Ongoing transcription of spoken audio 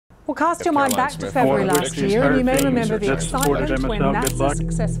Well, cast your mind back to February last year, and you may remember the excitement when NASA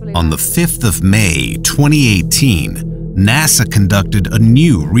successfully... On the 5th of May, 2018, NASA conducted a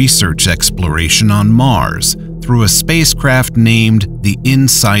new research exploration on Mars through a spacecraft named the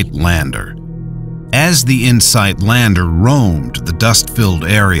InSight lander. As the InSight lander roamed the dust-filled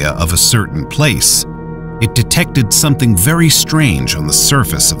area of a certain place, it detected something very strange on the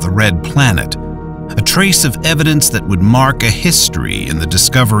surface of the red planet, a trace of evidence that would mark a history in the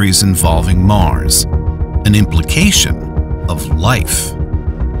discoveries involving Mars, an implication of life.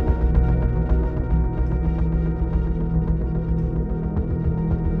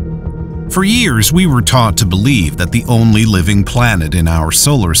 For years, we were taught to believe that the only living planet in our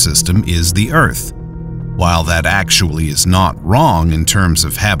solar system is the Earth. While that actually is not wrong in terms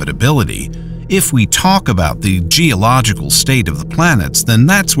of habitability, if we talk about the geological state of the planets, then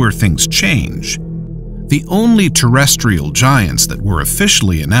that's where things change. The only terrestrial giants that were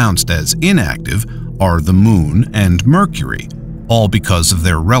officially announced as inactive are the Moon and Mercury, all because of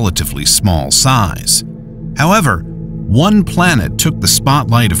their relatively small size. However, one planet took the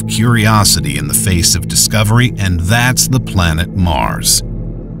spotlight of curiosity in the face of discovery, and that's the planet Mars.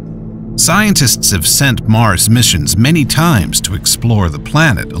 Scientists have sent Mars missions many times to explore the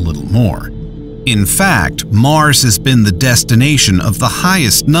planet a little more. In fact, Mars has been the destination of the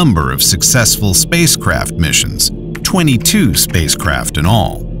highest number of successful spacecraft missions, 22 spacecraft in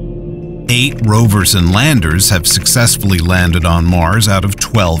all. 8 rovers and landers have successfully landed on Mars out of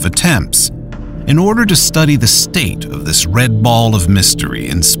 12 attempts, in order to study the state of this red ball of mystery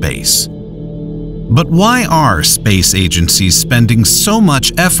in space. But why are space agencies spending so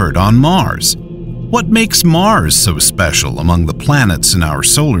much effort on Mars? What makes Mars so special among the planets in our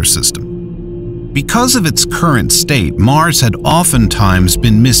solar system? Because of its current state, Mars had oftentimes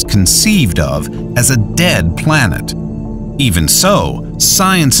been misconceived of as a dead planet. Even so,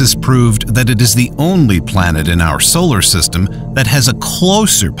 science has proved that it is the only planet in our solar system that has a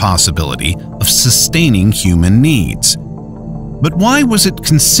closer possibility of sustaining human needs. But why was it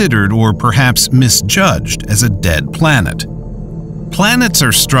considered or perhaps misjudged as a dead planet? Planets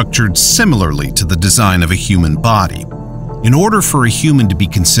are structured similarly to the design of a human body. In order for a human to be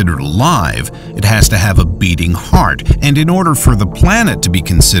considered alive, it has to have a beating heart, and in order for the planet to be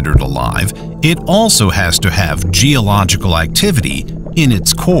considered alive, it also has to have geological activity in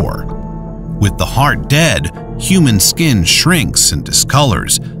its core. With the heart dead, human skin shrinks and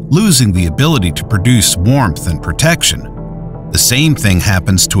discolors, losing the ability to produce warmth and protection. The same thing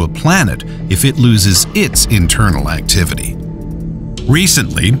happens to a planet if it loses its internal activity.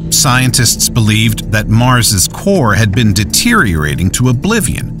 Recently, scientists believed that Mars's core had been deteriorating to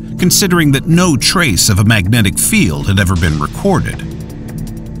oblivion, considering that no trace of a magnetic field had ever been recorded.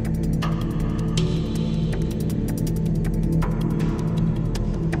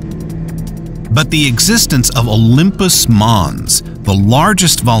 But the existence of Olympus Mons, the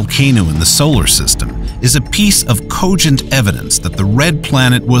largest volcano in the solar system, is a piece of cogent evidence that the red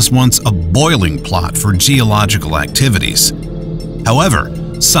planet was once a boiling pot for geological activities.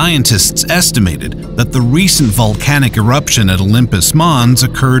 However, scientists estimated that the recent volcanic eruption at Olympus Mons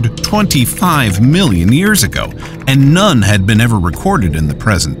occurred 25 million years ago, and none had been ever recorded in the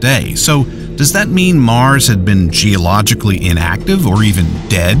present day. So, does that mean Mars had been geologically inactive or even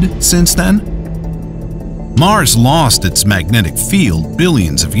dead since then? Mars lost its magnetic field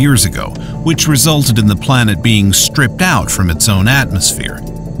billions of years ago, which resulted in the planet being stripped out from its own atmosphere,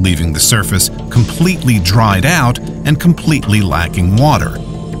 leaving the surface completely dried out and completely lacking water.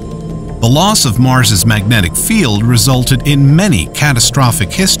 The loss of Mars's magnetic field resulted in many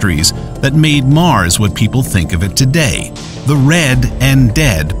catastrophic histories that made Mars what people think of it today, the red and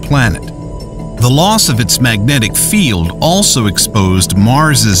dead planet. The loss of its magnetic field also exposed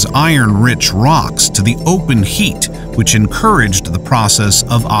Mars's iron-rich rocks to the open heat, which encouraged the process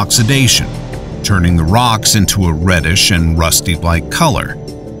of oxidation, turning the rocks into a reddish and rusty-like color.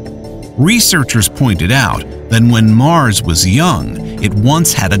 Researchers pointed out that when Mars was young, it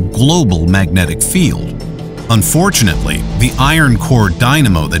once had a global magnetic field. Unfortunately, the iron core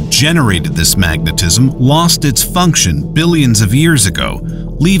dynamo that generated this magnetism lost its function billions of years ago,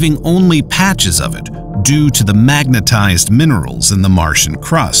 leaving only patches of it due to the magnetized minerals in the Martian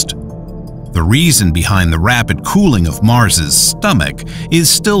crust. The reason behind the rapid cooling of Mars's stomach is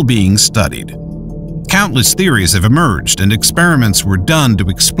still being studied. Countless theories have emerged, and experiments were done to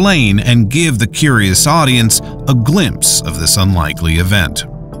explain and give the curious audience a glimpse of this unlikely event.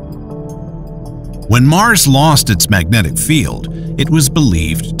 When Mars lost its magnetic field, it was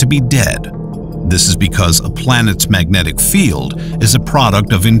believed to be dead. This is because a planet's magnetic field is a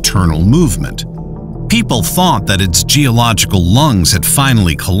product of internal movement. People thought that its geological lungs had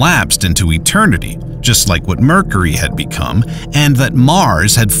finally collapsed into eternity, just like what Mercury had become, and that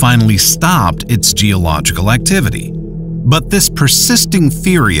Mars had finally stopped its geological activity. But this persisting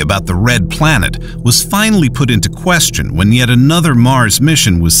theory about the red planet was finally put into question when yet another Mars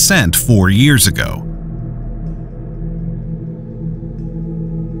mission was sent 4 years ago.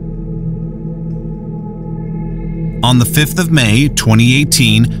 On the 5th of May,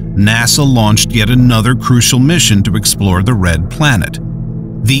 2018, NASA launched yet another crucial mission to explore the red planet.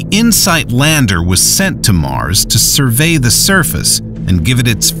 The InSight lander was sent to Mars to survey the surface and give it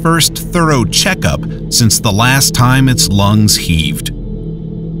its first thorough checkup since the last time its lungs heaved.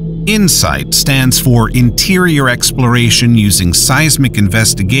 InSight stands for Interior Exploration Using Seismic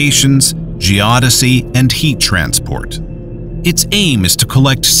Investigations, Geodesy, and Heat Transport. Its aim is to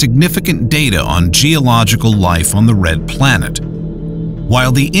collect significant data on geological life on the red planet.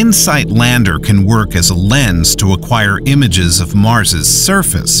 While the InSight lander can work as a lens to acquire images of Mars's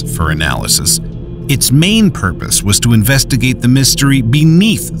surface for analysis, its main purpose was to investigate the mystery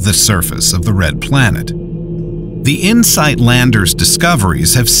beneath the surface of the red planet. The InSight lander's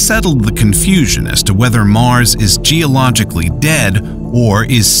discoveries have settled the confusion as to whether Mars is geologically dead or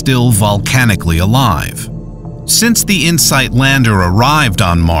is still volcanically alive. Since the InSight lander arrived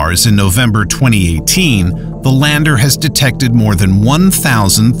on Mars in November 2018, the lander has detected more than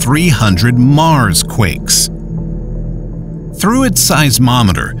 1,300 Mars quakes. Through its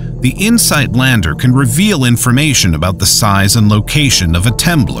seismometer, the InSight lander can reveal information about the size and location of a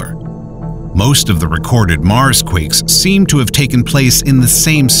temblor. Most of the recorded Mars quakes seem to have taken place in the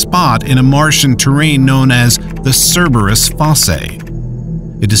same spot in a Martian terrain known as the Cerberus Fossae.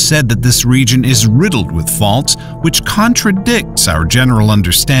 It is said that this region is riddled with faults, which contradicts our general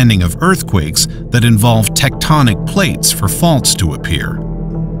understanding of earthquakes that involve tectonic plates for faults to appear.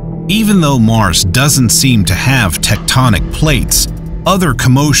 Even though Mars doesn't seem to have tectonic plates, other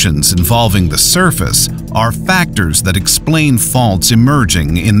commotions involving the surface are factors that explain faults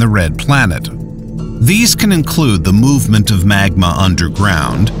emerging in the red planet. These can include the movement of magma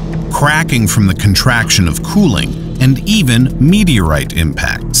underground, cracking from the contraction of cooling, and even meteorite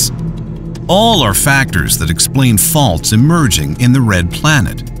impacts. All are factors that explain faults emerging in the red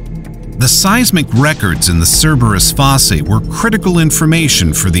planet. The seismic records in the Cerberus Fossae were critical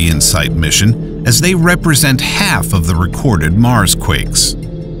information for the InSight mission, as they represent half of the recorded Mars quakes.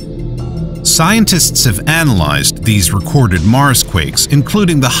 Scientists have analyzed these recorded Mars quakes,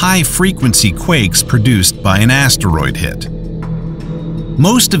 including the high-frequency quakes produced by an asteroid hit.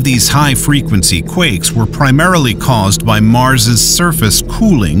 Most of these high-frequency quakes were primarily caused by Mars's surface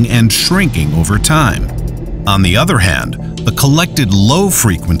cooling and shrinking over time. On the other hand, the collected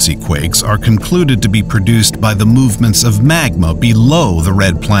low-frequency quakes are concluded to be produced by the movements of magma below the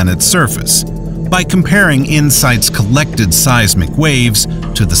red planet's surface, by comparing InSight's collected seismic waves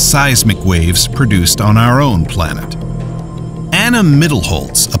to the seismic waves produced on our own planet. Anna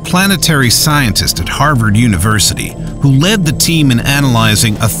Mittelholz, a planetary scientist at Harvard University who led the team in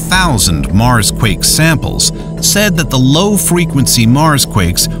analyzing 1,000 Mars quake samples, said that the low-frequency Mars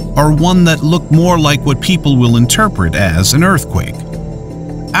quakes are one that look more like what people will interpret as an earthquake.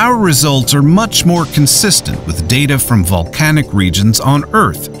 Our results are much more consistent with data from volcanic regions on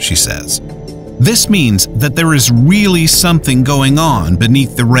Earth, she says. This means that there is really something going on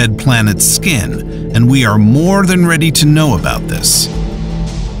beneath the red planet's skin, and we are more than ready to know about this.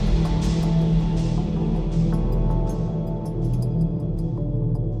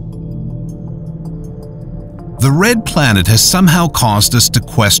 The red planet has somehow caused us to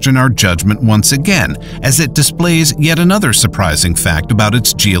question our judgment once again, as it displays yet another surprising fact about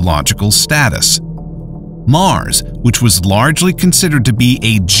its geological status. Mars, which was largely considered to be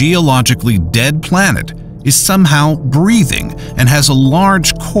a geologically dead planet, is somehow breathing and has a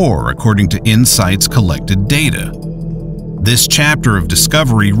large core according to InSight's collected data. This chapter of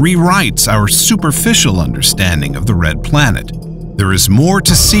discovery rewrites our superficial understanding of the red planet. There is more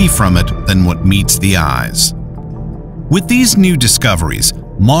to see from it than what meets the eyes. With these new discoveries,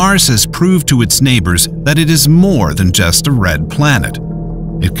 Mars has proved to its neighbors that it is more than just a red planet.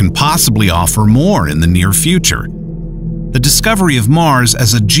 It can possibly offer more in the near future. The discovery of Mars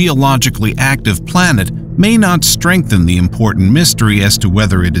as a geologically active planet may not strengthen the important mystery as to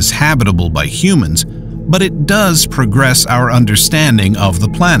whether it is habitable by humans, but it does progress our understanding of the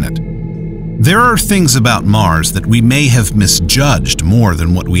planet. There are things about Mars that we may have misjudged more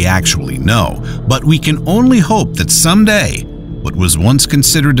than what we actually know, but we can only hope that someday, what was once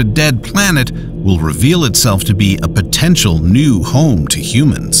considered a dead planet will reveal itself to be a potential new home to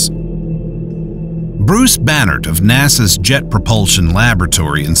humans. Bruce Bannert of NASA's Jet Propulsion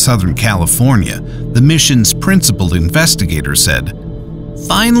Laboratory in Southern California, the mission's principal investigator, said,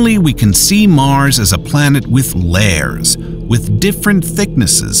 "Finally, we can see Mars as a planet with layers, with different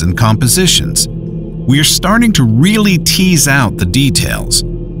thicknesses and compositions. We're starting to really tease out the details.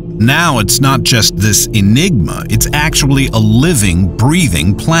 Now it's not just this enigma, it's actually a living,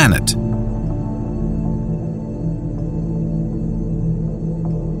 breathing planet."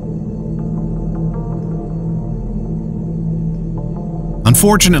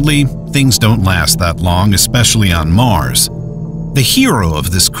 Unfortunately, things don't last that long, especially on Mars. The hero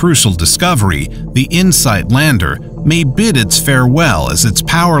of this crucial discovery, the InSight lander, may bid its farewell as its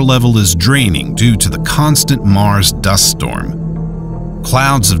power level is draining due to the constant Mars dust storm.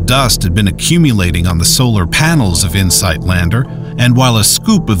 Clouds of dust had been accumulating on the solar panels of InSight lander, and while a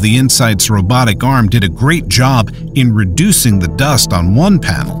scoop of the InSight's robotic arm did a great job in reducing the dust on one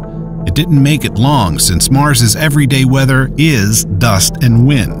panel, it didn't make it long since Mars's everyday weather is dust and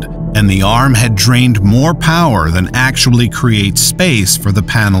wind, and the arm had drained more power than actually creates space for the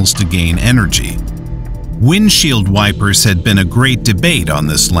panels to gain energy. Windshield wipers had been a great debate on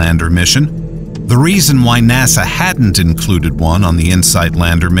this lander mission. The reason why NASA hadn't included one on the InSight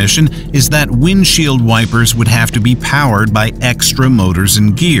lander mission is that windshield wipers would have to be powered by extra motors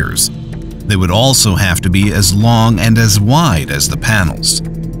and gears. They would also have to be as long and as wide as the panels.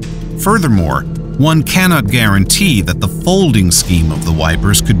 Furthermore, one cannot guarantee that the folding scheme of the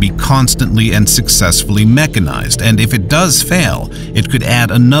wipers could be constantly and successfully mechanized, and if it does fail, it could add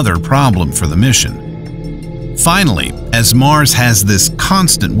another problem for the mission. Finally, as Mars has this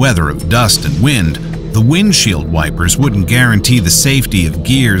constant weather of dust and wind, the windshield wipers wouldn't guarantee the safety of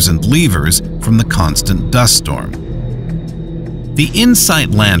gears and levers from the constant dust storm. The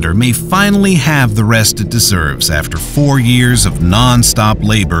InSight lander may finally have the rest it deserves after 4 years of non-stop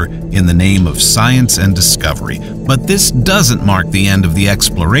labor in the name of science and discovery, but this doesn't mark the end of the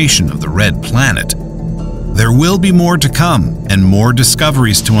exploration of the red planet. There will be more to come and more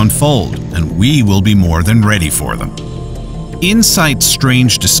discoveries to unfold, and we will be more than ready for them. InSight's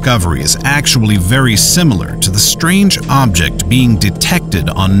strange discovery is actually very similar to the strange object being detected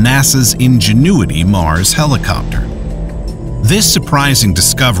on NASA's Ingenuity Mars helicopter. This surprising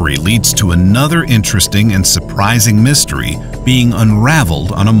discovery leads to another interesting and surprising mystery being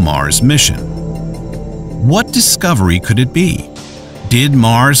unraveled on a Mars mission. What discovery could it be? Did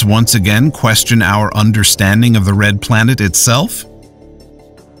Mars once again question our understanding of the red planet itself?